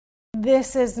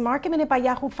This is Market Minute by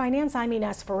Yahoo Finance. I'm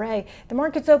Ines Ferre. The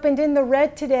markets opened in the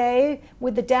red today,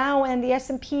 with the Dow and the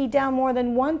S&P down more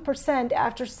than 1%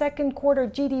 after second quarter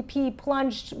GDP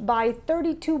plunged by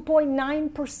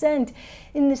 32.9%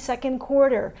 in the second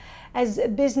quarter as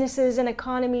businesses and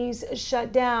economies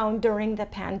shut down during the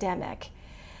pandemic.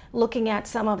 Looking at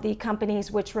some of the companies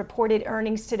which reported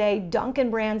earnings today, Dunkin'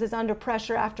 Brands is under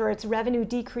pressure after its revenue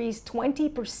decreased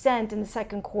 20% in the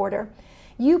second quarter.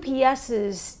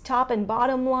 UPS's top and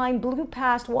bottom line blew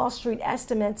past Wall Street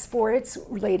estimates for its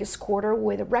latest quarter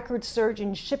with a record surge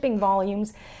in shipping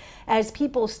volumes as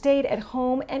people stayed at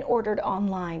home and ordered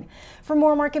online. For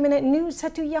more Market Minute news,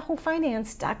 head to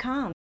yahoofinance.com.